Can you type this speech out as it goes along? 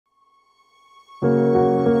Grace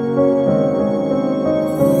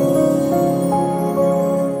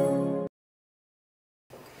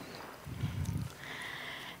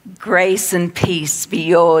and peace be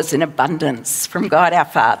yours in abundance from God our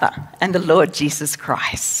Father and the Lord Jesus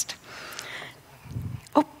Christ.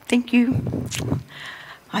 Oh, thank you.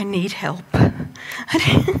 I need help.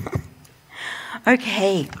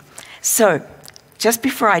 Okay, so just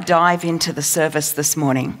before I dive into the service this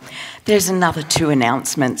morning, there's another 2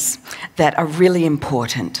 announcements that are really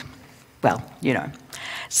important. Well, you know.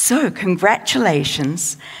 So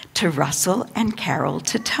congratulations to Russell and Carol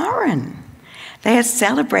Tataran. They are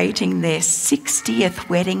celebrating their 60th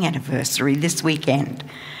wedding anniversary this weekend.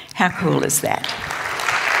 How cool is that?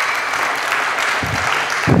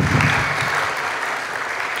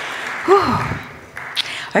 Whew.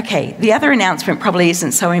 Okay, the other announcement probably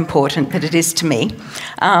isn't so important, but it is to me.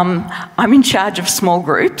 I'm in charge of small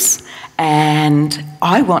groups, and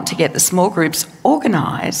I want to get the small groups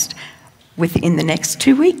organised within the next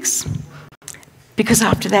 2 weeks. Because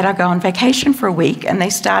after that I go on vacation for a week and they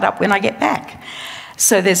start up when I get back.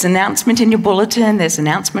 So there's an announcement in your bulletin, there's an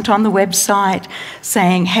announcement on the website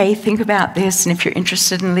saying, hey, think about this, and if you're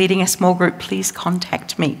interested in leading a small group, please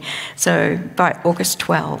contact me. So by August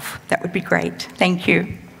 12, that would be great. Thank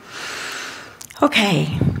you.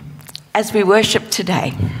 Okay, as we worship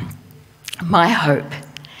today, my hope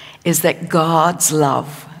is that God's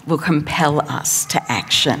love will compel us to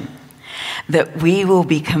action, that we will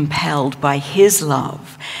be compelled by his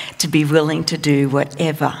love to be willing to do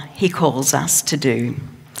whatever he calls us to do.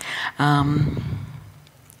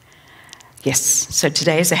 Yes, so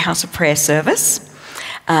today is a house of prayer service,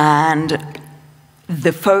 and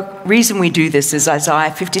the reason we do this is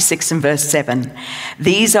Isaiah 56 and verse 7.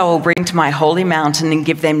 These I will bring to my holy mountain and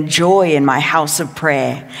give them joy in my house of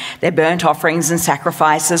prayer. Their burnt offerings and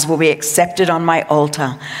sacrifices will be accepted on my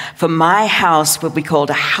altar, for my house will be called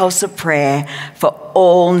a house of prayer for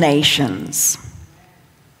all nations.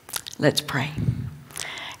 Let's pray.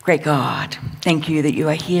 Great God, thank you that you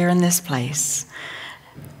are here in this place.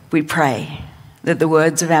 We pray that the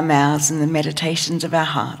words of our mouths and the meditations of our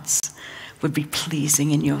hearts would be pleasing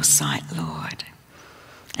in your sight, Lord.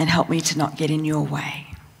 And help me to not get in your way.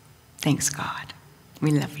 Thanks, God. We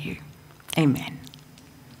love you. Amen.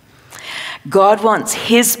 God wants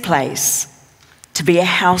his place to be a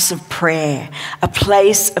house of prayer, a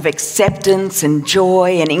place of acceptance and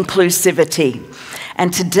joy and inclusivity.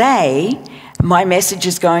 And today, my message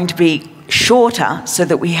is going to be shorter so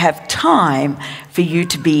that we have time for you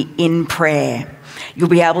to be in prayer. You'll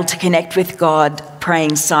be able to connect with God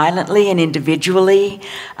praying silently and individually,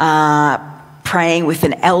 praying with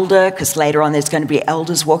an elder, because later on there's going to be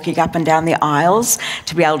elders walking up and down the aisles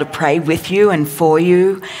to be able to pray with you and for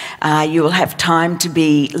you. You will have time to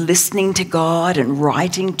be listening to God and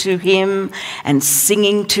writing to him and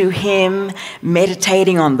singing to him,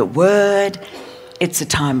 meditating on the word. It's a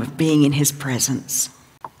time of being in his presence.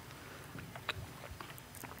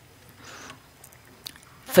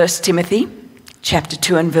 1 Timothy Chapter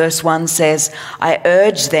 2 and verse 1 says, I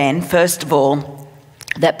urge then, first of all,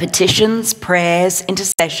 that petitions, prayers,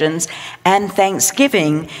 intercessions, and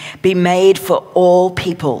thanksgiving be made for all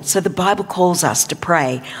people. So the Bible calls us to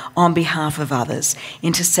pray on behalf of others,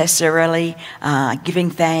 intercessorily, giving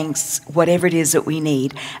thanks, whatever it is that we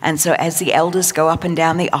need. And so as the elders go up and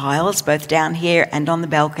down the aisles, both down here and on the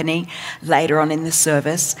balcony, later on in the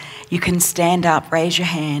service, you can stand up, raise your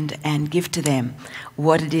hand, and give to them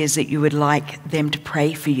what it is that you would like them to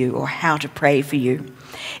pray for you or how to pray for you.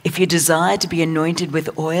 If you desire to be anointed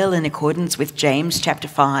with oil in accordance with James chapter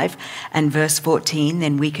 5 and verse 14,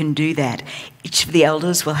 then we can do that. Each of the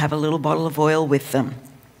elders will have a little bottle of oil with them.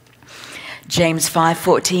 James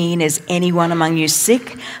 5:14, is anyone among you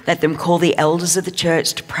sick? Let them call the elders of the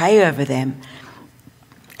church to pray over them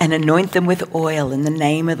and anoint them with oil in the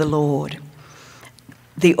name of the Lord.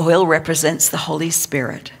 The oil represents the Holy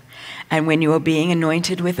Spirit. And when you are being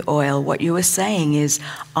anointed with oil, what you are saying is,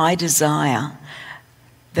 I desire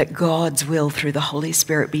that God's will through the Holy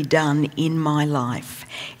Spirit be done in my life,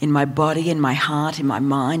 in my body, in my heart, in my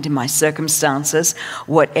mind, in my circumstances.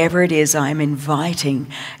 Whatever it is, I am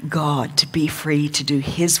inviting God to be free to do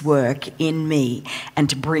his work in me and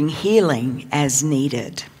to bring healing as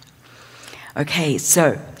needed. Okay,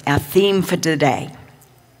 so our theme for today.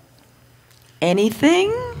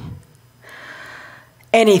 Anything?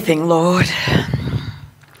 Anything, Lord.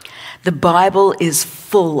 The Bible is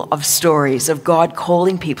full of stories of God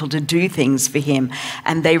calling people to do things for him,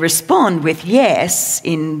 and they respond with yes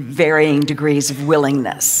in varying degrees of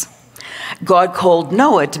willingness. God called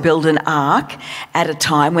Noah to build an ark at a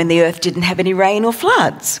time when the earth didn't have any rain or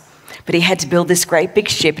floods. But he had to build this great big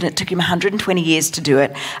ship, and it took him 120 years to do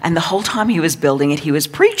it. And the whole time he was building it, he was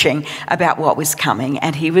preaching about what was coming,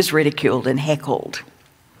 and he was ridiculed and heckled.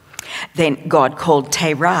 Then God called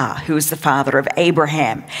Terah, who was the father of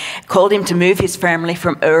Abraham, called him to move his family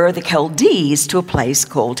from Ur of the Chaldees to a place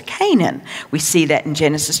called Canaan. We see that in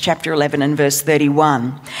Genesis chapter 11 and verse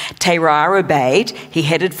 31. Terah obeyed. He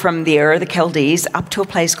headed from the Ur of the Chaldees up to a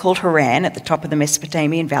place called Haran at the top of the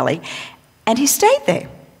Mesopotamian valley, and he stayed there.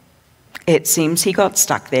 It seems he got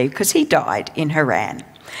stuck there because he died in Haran.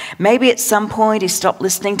 Maybe at some point he stopped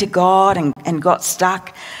listening to God and got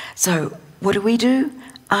stuck. So what do?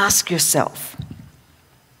 Ask yourself.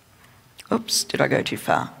 Oops, did I go too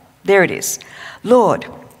far? There it is. Lord,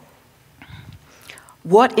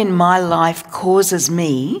 what in my life causes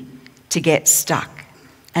me to get stuck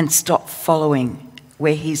and stop following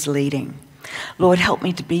where he's leading? Lord, help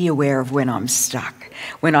me to be aware of when I'm stuck,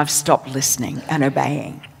 when I've stopped listening and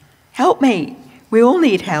obeying. Help me. We all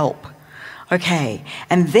need help. Okay,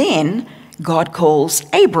 and then God calls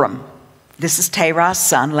Abram. This is Terah's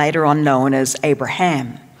son, later on known as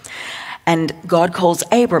Abraham. And God calls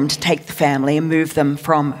Abram to take the family and move them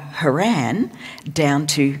from Haran down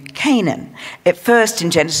to Canaan. At first,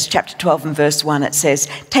 in Genesis chapter 12 and verse 1, it says,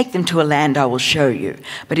 take them to a land I will show you.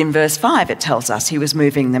 But in verse 5, it tells us he was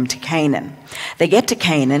moving them to Canaan. They get to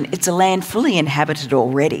Canaan. It's a land fully inhabited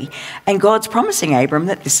already. And God's promising Abram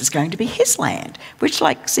that this is going to be his land, which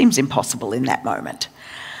seems impossible in that moment.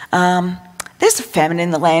 There's a famine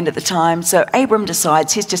in the land at the time, so Abram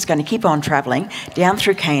decides he's just going to keep on travelling down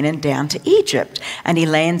through Canaan, down to Egypt, and he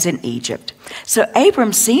lands in Egypt. So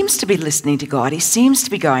Abram seems to be listening to God. He seems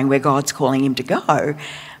to be going where God's calling him to go,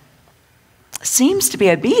 seems to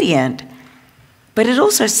be obedient, but it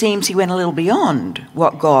also seems he went a little beyond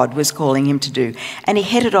what God was calling him to do, and he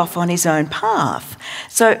headed off on his own path.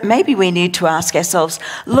 So maybe we need to ask ourselves,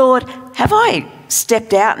 Lord, have I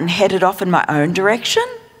stepped out and headed off in my own direction?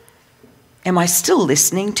 Am I still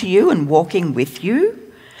listening to you and walking with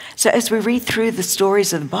you? So as we read through the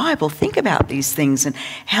stories of the Bible, think about these things and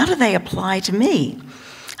how do they apply to me?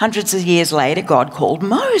 Hundreds of years later, God called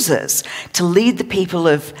Moses to lead the people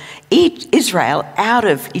of Israel out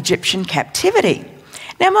of Egyptian captivity.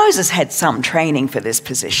 Now, Moses had some training for this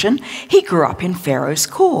position. He grew up in Pharaoh's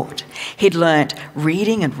court. He'd learnt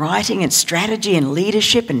reading and writing and strategy and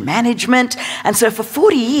leadership and management. And so for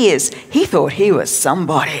 40 years, he thought he was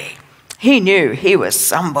somebody. He knew he was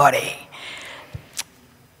somebody.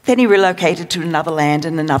 Then he relocated to another land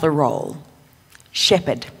and another role.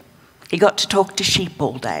 Shepherd. He got to talk to sheep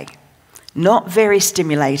all day. Not very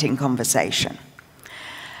stimulating conversation.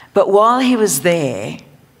 But while he was there,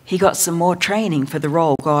 he got some more training for the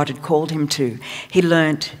role God had called him to. He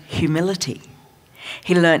learnt humility.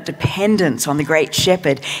 He learnt dependence on the great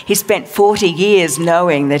shepherd. He spent 40 years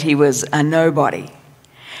knowing that he was a nobody.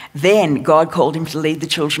 Then God called him to lead the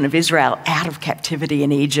children of Israel out of captivity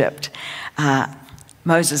in Egypt.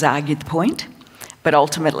 Moses argued the point, but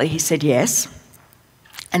ultimately he said yes.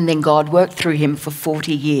 And then God worked through him for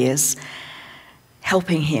 40 years,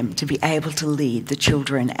 helping him to be able to lead the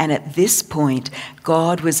children. And at this point,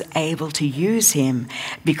 God was able to use him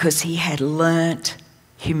because he had learnt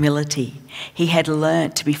humility. He had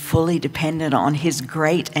learnt to be fully dependent on his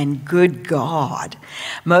great and good God.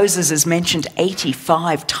 Moses is mentioned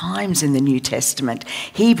 85 times in the New Testament.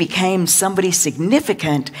 He became somebody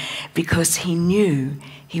significant because he knew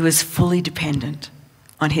he was fully dependent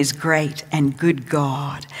on his great and good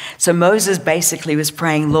God. So Moses basically was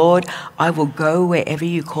praying, Lord, I will go wherever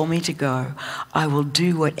you call me to go. I will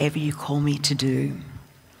do whatever you call me to do.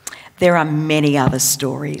 There are many other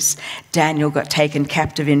stories. Daniel got taken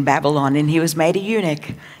captive in Babylon and he was made a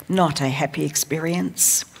eunuch. Not a happy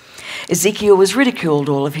experience. Ezekiel was ridiculed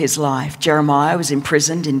all of his life. Jeremiah was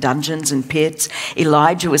imprisoned in dungeons and pits.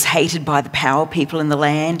 Elijah was hated by the power people in the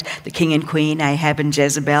land, the king and queen, Ahab and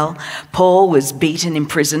Jezebel. Paul was beaten,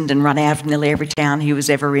 imprisoned and run out of nearly every town he was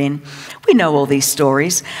ever in. We know all these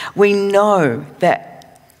stories. We know that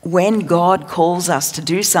when God calls us to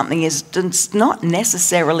do something, it does not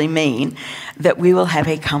necessarily mean that we will have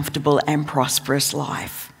a comfortable and prosperous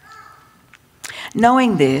life.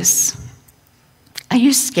 Knowing this, are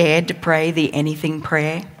you scared to pray the anything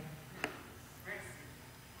prayer?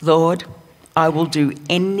 Lord, I will do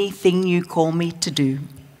anything you call me to do.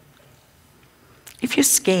 If you're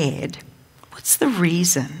scared, what's the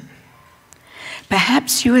reason?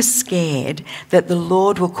 Perhaps you are scared that the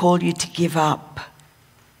Lord will call you to give up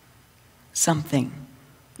something.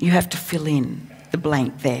 You have to fill in the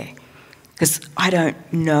blank there because I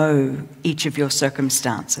don't know each of your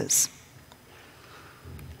circumstances.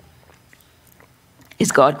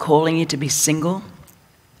 Is God calling you to be single?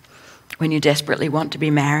 when you desperately want to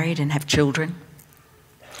be married and have children?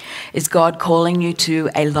 Is God calling you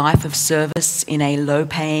to a life of service in a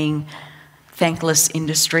low-paying, thankless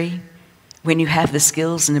industry when you have the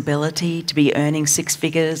skills and ability to be earning six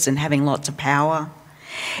figures and having lots of power?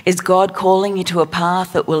 Is God calling you to a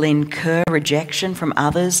path that will incur rejection from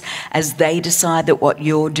others as they decide that what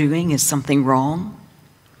you're doing is something wrong?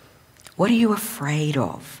 What are you afraid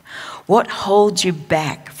of? What holds you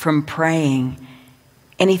back from praying,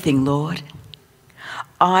 anything, Lord?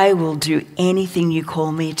 I will do anything you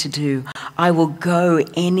call me to do. I will go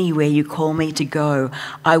anywhere you call me to go.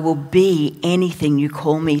 I will be anything you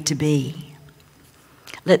call me to be.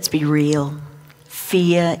 Let's be real.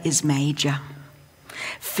 Fear is major.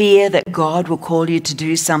 Fear that God will call you to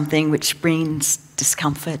do something which brings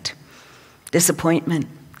discomfort, disappointment,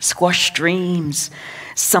 squashed dreams,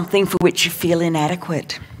 something for which you feel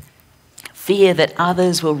inadequate. Fear that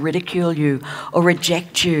others will ridicule you or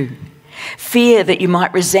reject you. Fear that you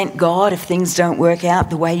might resent God if things don't work out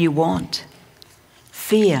the way you want.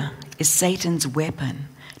 Fear is Satan's weapon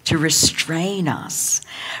to restrain us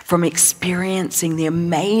from experiencing the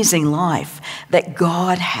amazing life that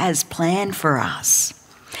God has planned for us.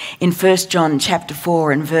 In 1 John chapter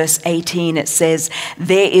 4 and verse 18 it says,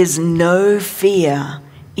 "There is no fear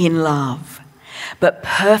in love, but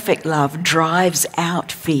perfect love drives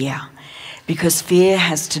out fear, because fear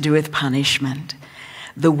has to do with punishment.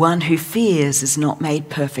 The one who fears is not made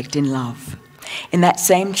perfect in love." In that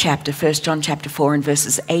same chapter, 1 John chapter 4 and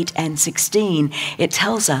verses 8 and 16, it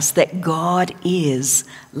tells us that God is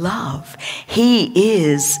love. He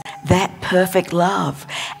is that perfect love.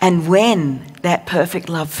 And when that perfect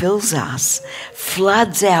love fills us,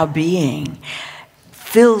 floods our being,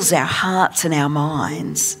 fills our hearts and our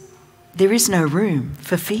minds, there is no room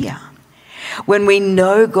for fear. When we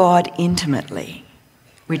know God intimately,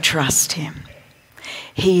 we trust him.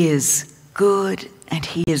 He is good and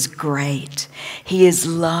he is great. He is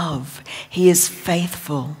love. He is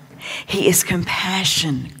faithful. He is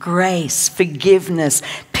compassion, grace, forgiveness,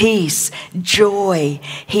 peace, joy.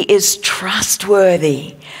 He is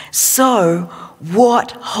trustworthy. So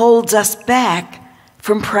what holds us back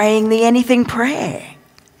from praying the anything prayer?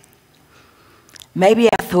 Maybe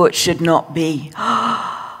our thoughts should not be,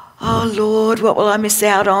 "Oh Lord, what will I miss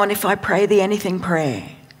out on if I pray the anything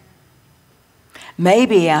prayer?"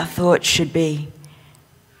 Maybe our thoughts should be,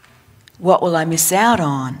 "What will I miss out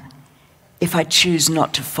on if I choose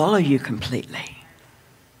not to follow you completely?"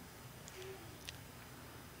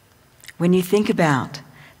 When you think about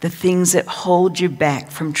the things that hold you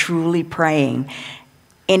back from truly praying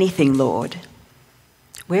anything, Lord,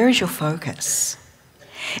 where is your focus?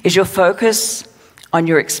 Is your focus on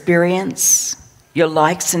your experience, your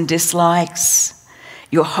likes and dislikes,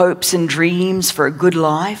 your hopes and dreams for a good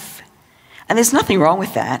life? And there's nothing wrong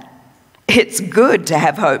with that. It's good to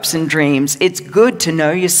have hopes and dreams. It's good to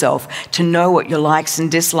know yourself, to know what your likes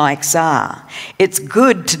and dislikes are. It's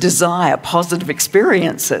good to desire positive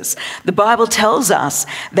experiences. The Bible tells us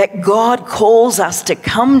that God calls us to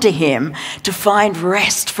come to him to find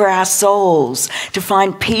rest for our souls, to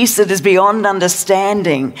find peace that is beyond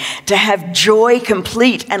understanding, to have joy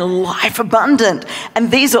complete and life abundant.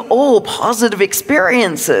 And these are all positive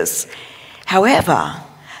experiences. However,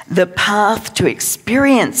 the path to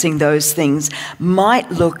experiencing those things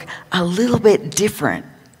might look a little bit different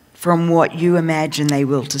from what you imagine they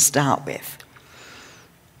will to start with.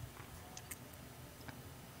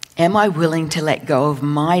 Am I willing to let go of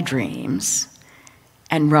my dreams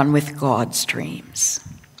and run with God's dreams?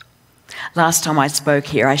 Last time I spoke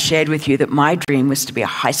here, I shared with you that my dream was to be a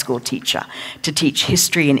high school teacher, to teach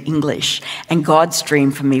history and English, and God's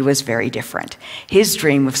dream for me was very different. His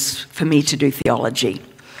dream was for me to do theology.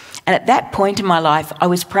 And at that point in my life, I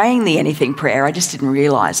was praying the anything prayer. I just didn't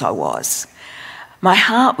realize I was. My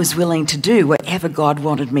heart was willing to do whatever God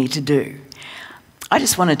wanted me to do. I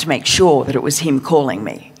just wanted to make sure that it was him calling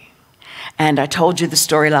me. And I told you the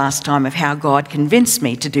story last time of how God convinced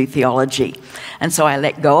me to do theology. And so I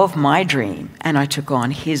let go of my dream and I took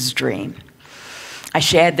on his dream. I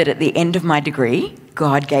shared that at the end of my degree,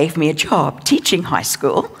 God gave me a job teaching high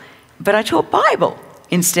school, but I taught Bible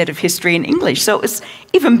instead of history and English. So it was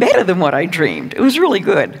even better than what I dreamed. It was really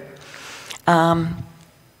good.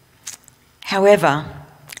 However,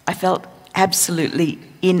 I felt absolutely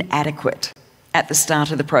inadequate at the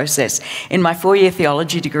start of the process. In my 4-year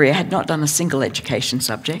theology degree, I had not done a single education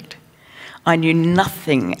subject. I knew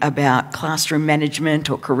nothing about classroom management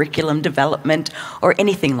or curriculum development or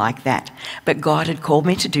anything like that. But God had called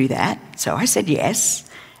me to do that, so I said yes.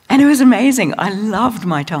 And it was amazing. I loved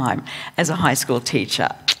my time as a high school teacher.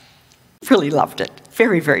 Really loved it.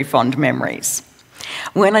 Very, very fond memories.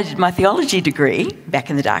 When I did my theology degree, back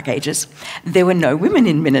in the dark ages, there were no women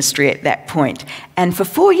in ministry at that point. And for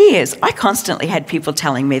 4 years, I constantly had people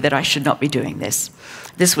telling me that I should not be doing this.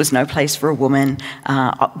 This was no place for a woman.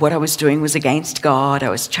 What I was doing was against God. I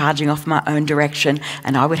was charging off my own direction,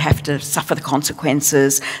 and I would have to suffer the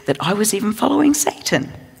consequences, that I was even following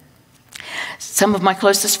Satan. Some of my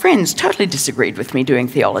closest friends totally disagreed with me doing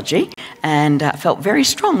theology and felt very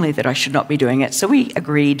strongly that I should not be doing it. So we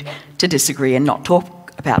agreed to disagree and not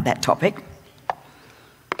talk about that topic.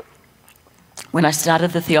 When I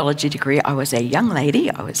started the theology degree, I was a young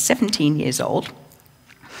lady. I was 17 years old.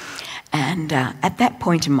 And at that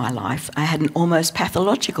point in my life, I had an almost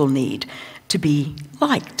pathological need to be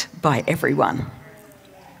liked by everyone.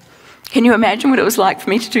 Can you imagine what it was like for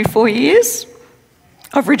me to do 4 years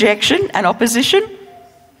of rejection and opposition?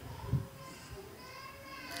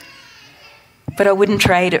 But I wouldn't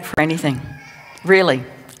trade it for anything, really.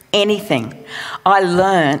 Anything. I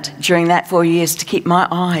learnt during that 4 years to keep my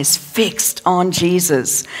eyes fixed on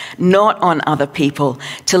Jesus, not on other people,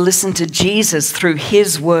 to listen to Jesus through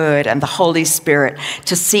his word and the Holy Spirit,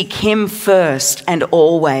 to seek him first and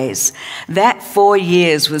always. That 4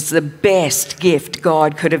 years was the best gift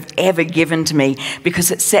God could have ever given to me,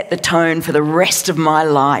 because it set the tone for the rest of my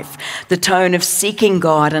life, the tone of seeking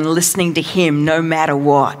God and listening to him no matter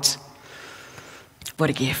what. What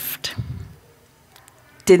a gift.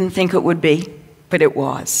 Didn't think it would be, but it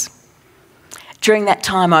was. During that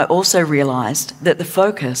time, I also realised that the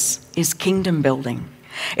focus is kingdom building.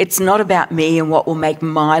 It's not about me and what will make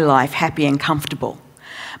my life happy and comfortable.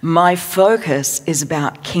 My focus is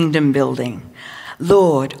about kingdom building.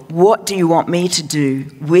 Lord, what do you want me to do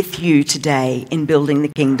with you today in building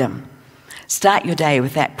the kingdom? Start your day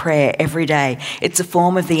with that prayer every day. It's a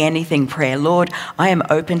form of the anything prayer. Lord, I am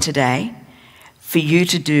open today for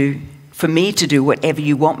me to do whatever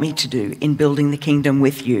you want me to do in building the kingdom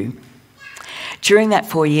with you. During that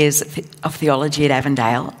 4 years of theology at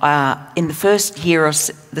Avondale, in the first year or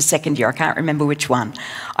the second year, I can't remember which one,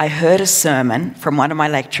 I heard a sermon from one of my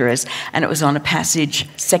lecturers, and it was on a passage,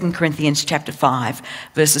 2 Corinthians chapter 5,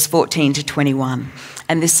 verses 14 to 21.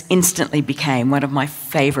 And this instantly became one of my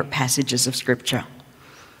favourite passages of Scripture.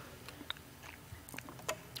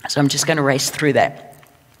 So I'm just going to race through that.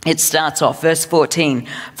 It starts off, verse 14,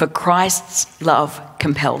 for Christ's love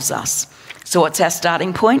compels us. So what's our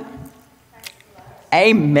starting point?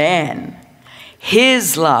 Amen.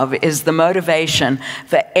 His love is the motivation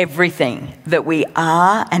for everything that we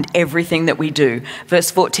are and everything that we do. Verse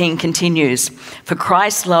 14 continues, for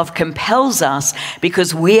Christ's love compels us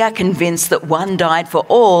because we are convinced that one died for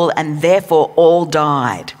all and therefore all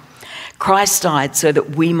died. Christ died so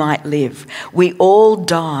that we might live. We all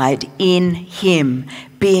died in him,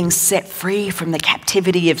 being set free from the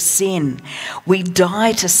captivity of sin. We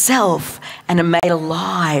die to self and are made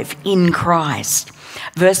alive in Christ.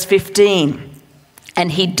 Verse 15,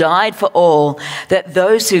 and he died for all, that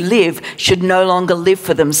those who live should no longer live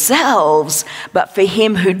for themselves, but for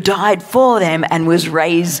him who died for them and was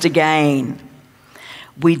raised again.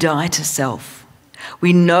 We die to self.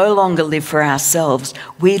 We no longer live for ourselves.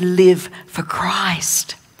 We live for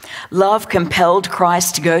Christ. Love compelled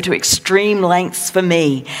Christ to go to extreme lengths for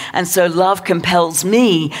me, and so love compels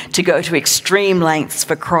me to go to extreme lengths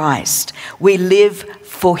for Christ. We live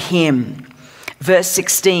for him. Verse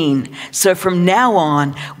 16, so from now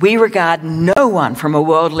on, we regard no one from a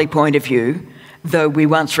worldly point of view. Though we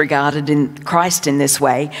once regarded in Christ in this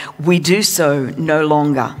way, we do so no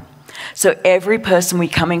longer. So every person we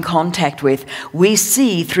come in contact with, we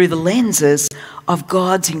see through the lenses of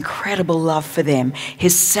God's incredible love for them,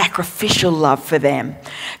 his sacrificial love for them.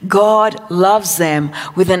 God loves them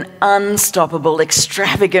with an unstoppable,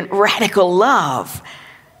 extravagant, radical love.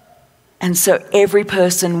 And so every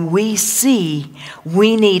person we see,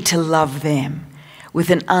 we need to love them with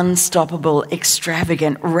an unstoppable,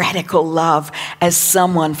 extravagant, radical love as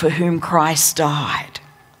someone for whom Christ died.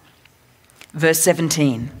 Verse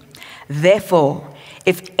 17. Therefore,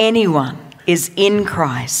 if anyone is in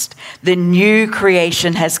Christ, the new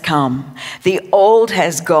creation has come. The old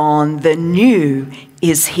has gone, the new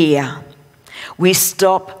is here. We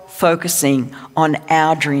stop focusing on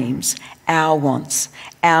our dreams, our wants,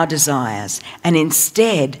 our desires, and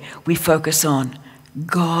instead we focus on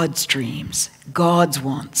God's dreams, God's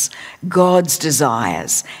wants, God's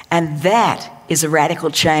desires, and that is a radical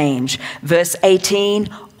change. Verse 18,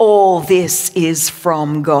 all this is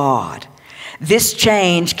from God. This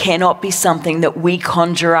change cannot be something that we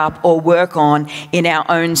conjure up or work on in our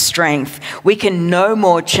own strength. We can no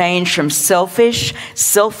more change from selfish,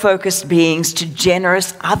 self-focused beings to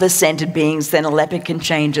generous, other-centered beings than a leopard can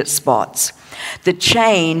change its spots. The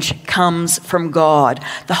change comes from God.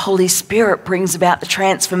 The Holy Spirit brings about the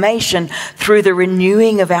transformation through the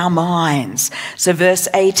renewing of our minds. So verse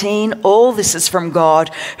 18, all this is from God,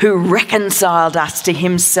 who reconciled us to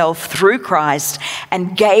himself through Christ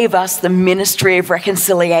and gave us the ministry of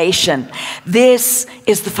reconciliation. This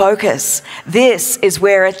is the focus. This is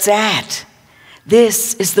where it's at.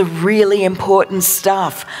 This is the really important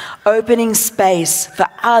stuff, opening space for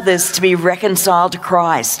others to be reconciled to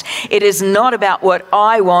Christ. It is not about what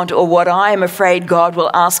I want or what I am afraid God will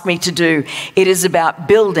ask me to do. It is about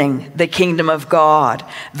building the kingdom of God.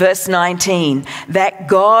 Verse 19, that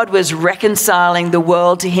God was reconciling the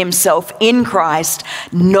world to himself in Christ,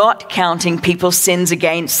 not counting people's sins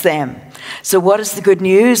against them. So what is the good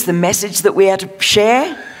news, the message that we are to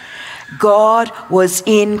share? God was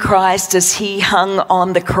in Christ as he hung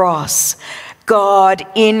on the cross. God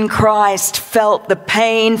in Christ felt the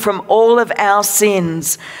pain from all of our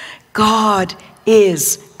sins. God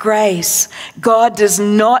is grace. God does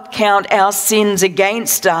not count our sins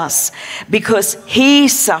against us because he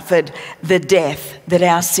suffered the death that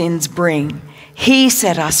our sins bring. He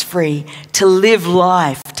set us free to live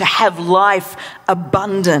life, to have life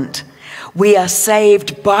abundant. We are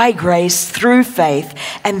saved by grace through faith,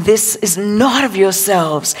 and this is not of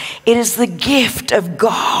yourselves. It is the gift of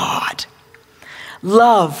God.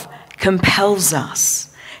 Love compels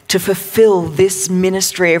us to fulfill this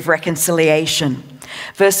ministry of reconciliation.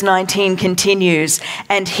 Verse 19 continues,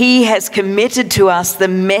 and he has committed to us the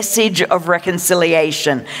message of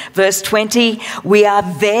reconciliation. Verse 20, we are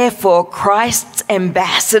therefore Christ's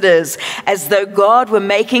ambassadors, as though God were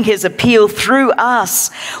making his appeal through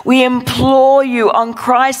us. We implore you on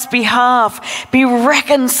Christ's behalf, be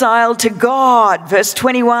reconciled to God. Verse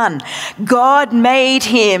 21, God made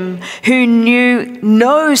him who knew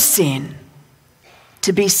no sin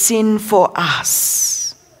to be sin for us,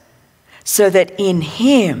 so that in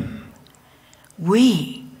him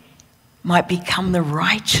we might become the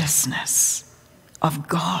righteousness of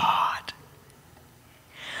God.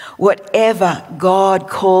 Whatever God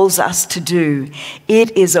calls us to do,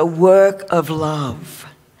 it is a work of love,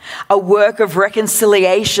 a work of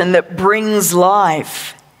reconciliation that brings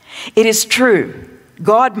life. It is true,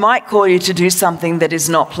 God might call you to do something that is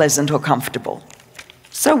not pleasant or comfortable.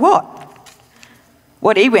 So what?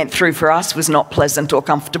 What he went through for us was not pleasant or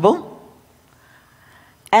comfortable.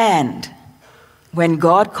 And when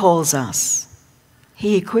God calls us,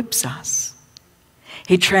 he equips us.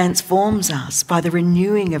 He transforms us by the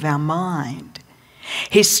renewing of our mind.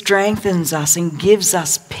 He strengthens us and gives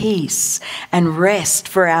us peace and rest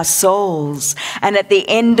for our souls. And at the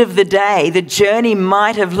end of the day, the journey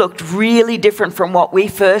might have looked really different from what we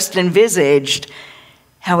first envisaged.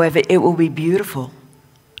 However, it will be beautiful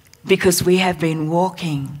because we have been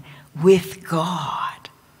walking with God.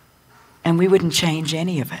 And we wouldn't change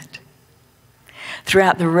any of it.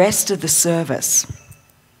 Throughout the rest of the service,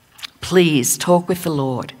 please talk with the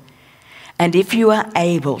Lord. And if you are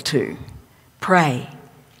able to, pray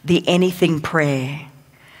the anything prayer.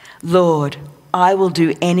 Lord, I will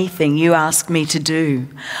do anything you ask me to do.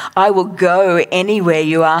 I will go anywhere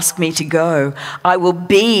you ask me to go. I will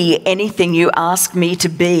be anything you ask me to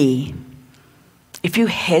be. If you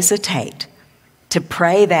hesitate to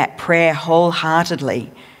pray that prayer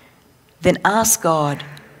wholeheartedly, then ask God,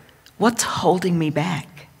 what's holding me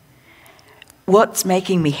back? What's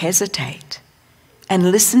making me hesitate?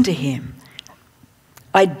 And listen to him.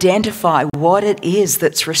 Identify what it is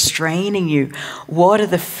that's restraining you. What are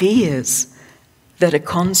the fears that are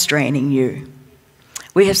constraining you?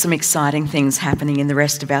 We have some exciting things happening in the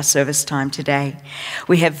rest of our service time today.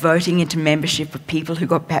 We have voting into membership of people who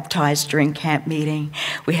got baptised during camp meeting.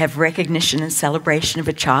 We have recognition and celebration of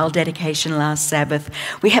a child dedication last Sabbath.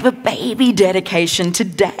 We have a baby dedication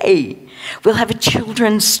today. We'll have a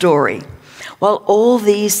children's story. While all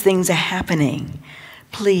these things are happening,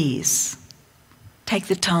 please take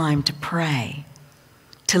the time to pray,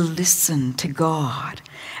 to listen to God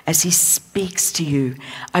as he speaks to you.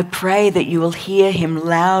 I pray that you will hear him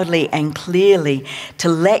loudly and clearly to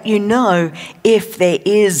let you know if there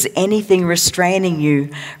is anything restraining you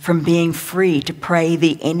from being free to pray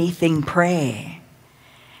the anything prayer.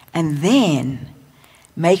 And then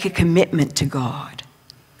make a commitment to God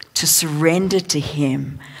to surrender to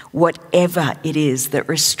him whatever it is that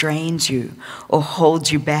restrains you or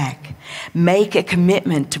holds you back. Make a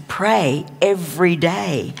commitment to pray every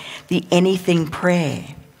day the anything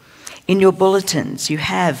prayer. In your bulletins, you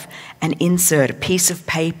have an insert, a piece of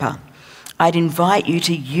paper. I'd invite you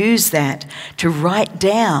to use that to write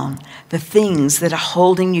down the things that are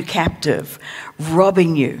holding you captive,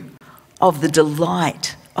 robbing you of the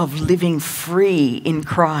delight of living free in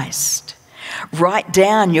Christ. Write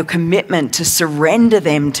down your commitment to surrender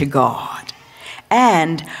them to God.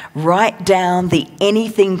 And write down the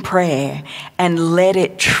anything prayer and let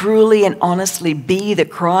it truly and honestly be the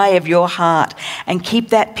cry of your heart. And keep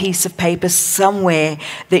that piece of paper somewhere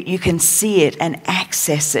that you can see it and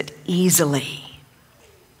access it easily.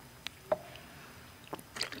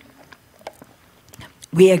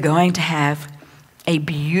 We are going to have a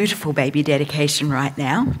beautiful baby dedication right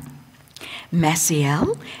now.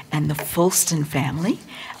 Maciel and the Fulston family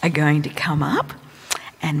are going to come up,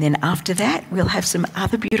 and then after that we'll have some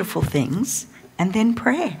other beautiful things and then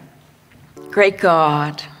prayer. Great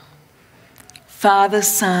God, Father,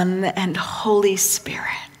 Son, and Holy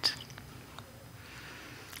Spirit,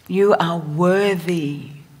 you are worthy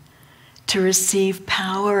to receive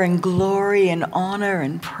power and glory and honor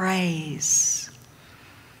and praise.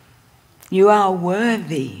 You are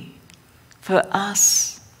worthy for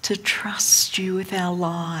us to trust you with our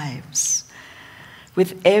lives,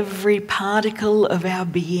 with every particle of our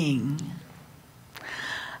being.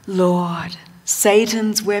 Lord,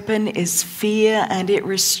 Satan's weapon is fear, and it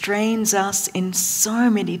restrains us in so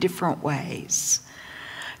many different ways.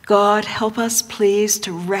 God, help us please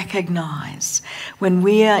to recognize when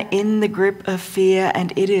we are in the grip of fear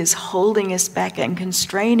and it is holding us back and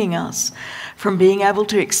constraining us from being able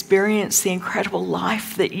to experience the incredible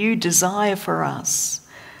life that you desire for us.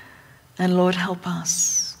 And Lord, help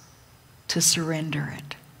us to surrender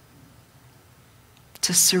it.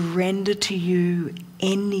 To surrender to you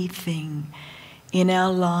anything in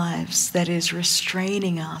our lives that is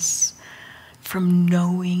restraining us from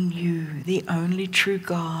knowing you, the only true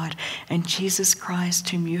God, and Jesus Christ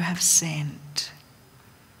whom you have sent.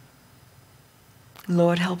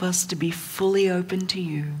 Lord, help us to be fully open to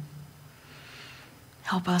you.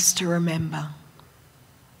 Help us to remember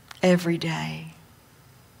every day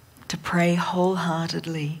to pray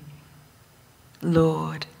wholeheartedly,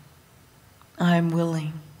 Lord, I am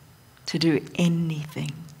willing to do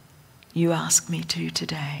anything you ask me to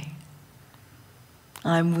today.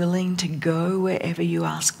 I'm willing to go wherever you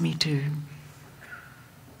ask me to.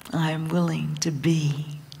 I am willing to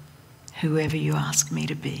be whoever you ask me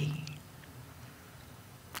to be.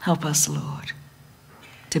 Help us, Lord,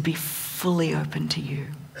 to be fully open to you,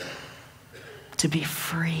 to be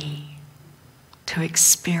free, to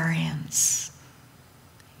experience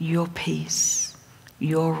your peace,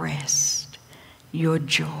 your rest, your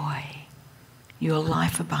joy, your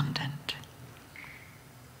life abundant.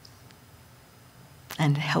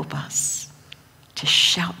 And help us to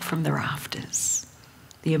shout from the rafters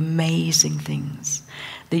the amazing things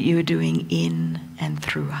that you are doing in and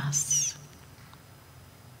through us.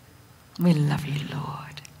 We love you,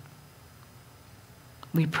 Lord.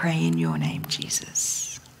 We pray in your name,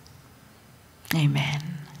 Jesus. Amen.